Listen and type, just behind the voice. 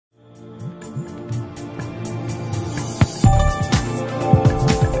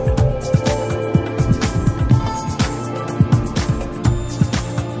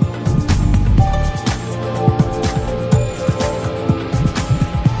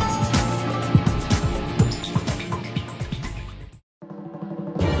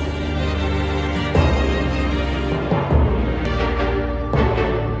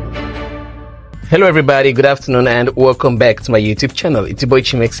Hello everybody, good afternoon and welcome back to my YouTube channel. It's your boy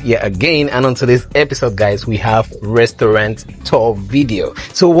Chimex here again, and on today's episode guys, we have restaurant tour video.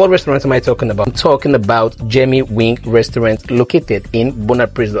 So what restaurant am I talking about? I'm talking about Gemi Wing restaurant located in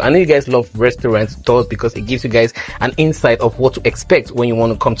BONAPRISO. I know you guys love restaurant tours because it gives you guys an insight of what to expect when you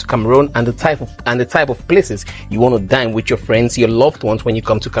want to come to Cameroon and the type of places you want to dine with your friends, your loved ones when you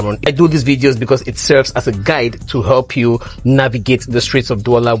come to Cameroon. I do these videos because it serves as a guide to help you navigate the streets of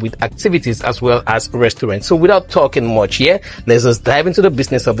Douala with activities as well as restaurants. So without talking much here, let's just dive into the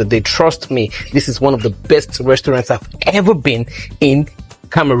business of the day. Trust me, this is one of the best restaurants I've ever been in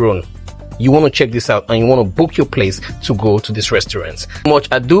Cameroon. You want to check this out and you want to book your place to go to this restaurant. Much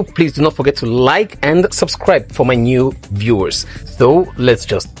ado, please do not forget to like and subscribe for my new viewers. So let's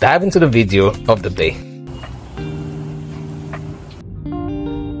just dive into the video of the day.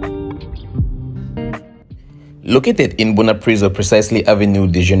 Located in BONAPRISO, precisely Avenue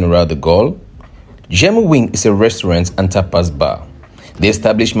de General de Gaulle, Gemi Wing is a restaurant and tapas bar. The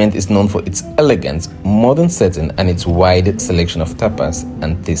establishment is known for its elegant, modern setting and its wide selection of tapas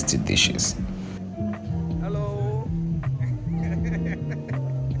and tasty dishes. Hello.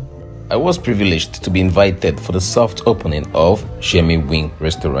 I was privileged to be invited for the soft opening of Gemi Wing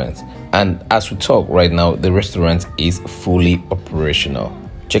restaurant, and as we talk right now, the restaurant is fully operational.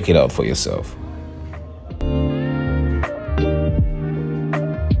 Check it out for yourself.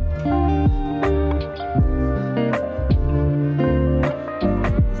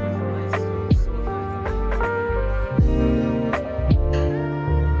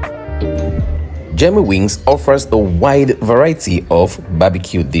 Gemi Wings offers a wide variety of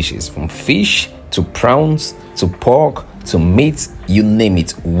barbecue dishes, from fish to prawns to pork to meat, you name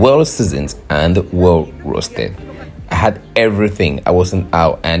it, well seasoned and well roasted. I had everything. I wasn't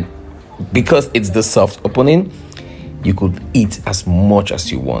out, and because it's the soft opening, you could eat as much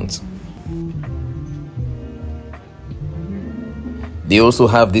as you want. They also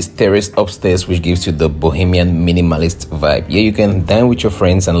have this terrace upstairs which gives you the bohemian minimalist vibe. Here you can dine with your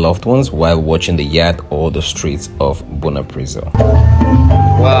friends and loved ones while watching the yard or the streets of BONAPRISO.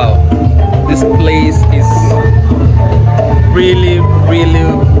 Wow, this place is really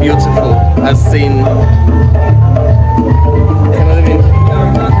beautiful. I've seen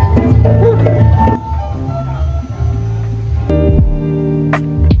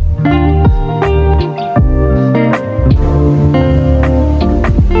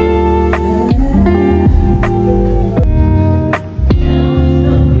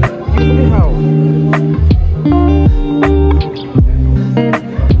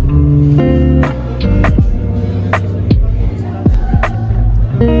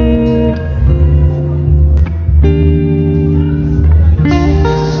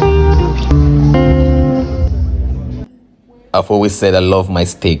I've always said I love my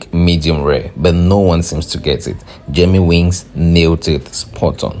steak medium rare, but no one seems to get it. Gemi Wings nailed it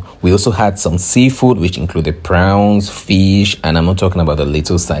spot on. We also had some seafood, which included prawns, fish, and I'm not talking about the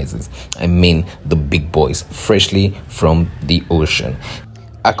little sizes. I mean the big boys, freshly from the ocean.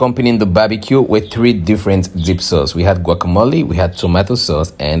 Accompanying the barbecue were 3 different dip sauces. We had guacamole, we had tomato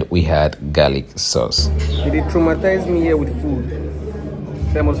sauce, and we had garlic sauce. Did it traumatize me here with food?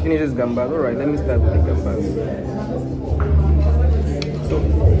 So I must finish this gambas. Alright, let me start with the gambas. So,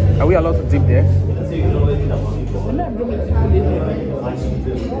 are we allowed to dip there? I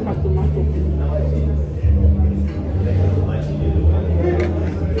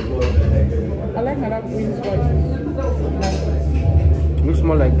like that green spices. Looks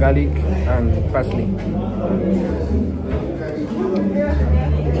more like garlic and parsley.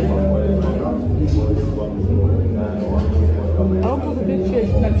 I want to do this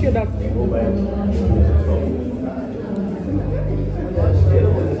shit that.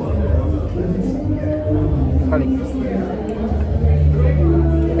 Garlic.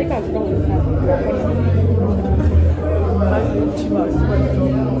 I think I've gone with that.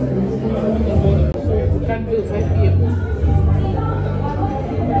 We can't do 5 p.m.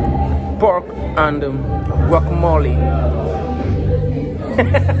 Pork and guacamole.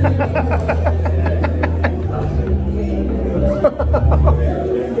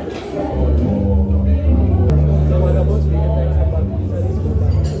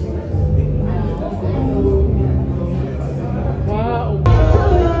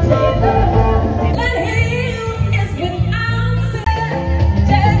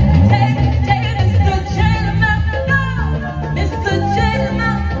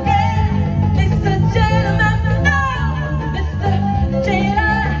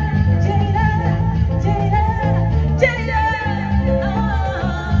 Jada.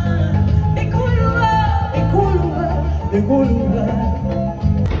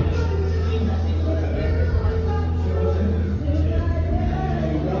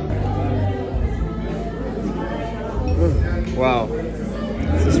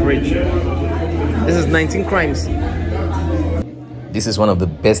 rich. This is 19 crimes. This is one of the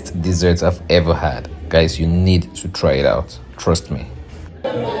best desserts I've ever had. Guys, you need to try it out. Trust me.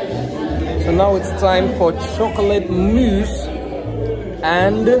 So now it's time for chocolate mousse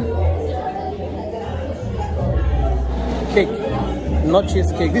and cake. Not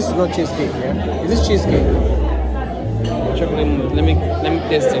cheesecake. This is not cheesecake, yeah? Is this cheesecake? Chocolate mousse. Let me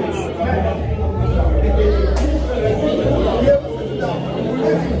taste it.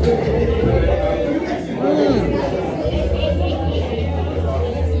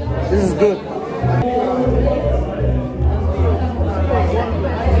 This is good.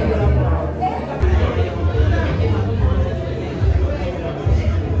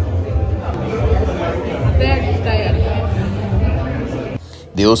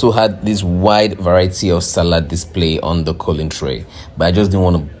 They also had this wide variety of salad display on the cooling tray, but I just didn't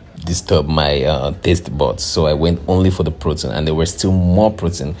want to disturb my taste buds, so I went only for the protein, and there were still more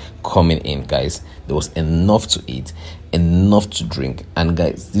protein coming in, guys. There was enough to eat, enough to drink, and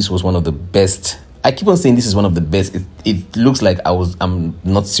guys, this was one of the best. I keep on saying this is one of the best. It looks like I'm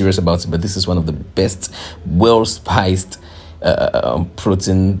not serious about it, but this is one of the best, well spiced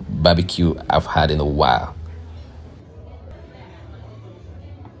protein barbecue I've had in a while.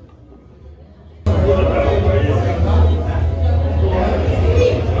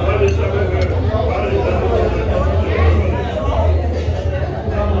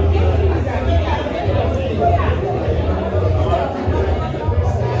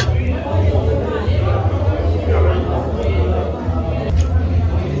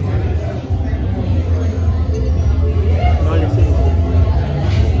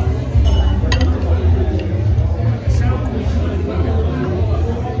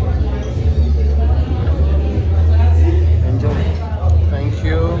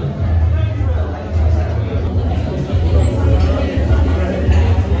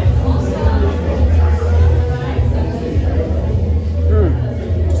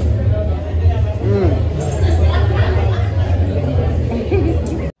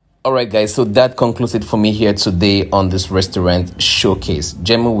 Alright guys, so that concludes it for me here today on this restaurant showcase.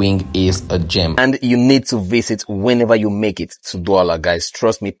 Gemi Wing is a gem, and you need to visit whenever you make it to Douala, guys.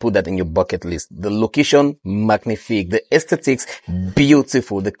 Trust me, put that in your bucket list. The location, magnifique. The aesthetics,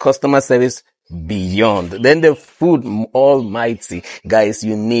 beautiful. The customer service, beyond. Then the food, almighty. Guys,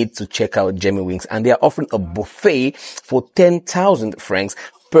 you need to check out Gemi Wings, and they are offering a buffet for 10,000 francs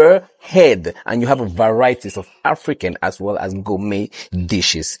per head, and you have a varieties of African as well as gourmet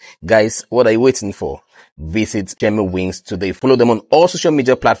dishes. Guys, what are you waiting for? Visit Gemi Wings today. Follow them on all social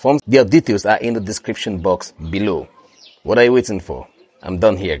media platforms. Their details are in the description box below. What are you waiting for? I'm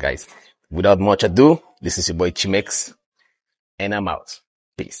done here, guys. Without much ado, this is your boy Chimex, and I'm out.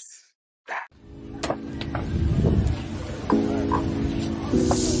 Peace.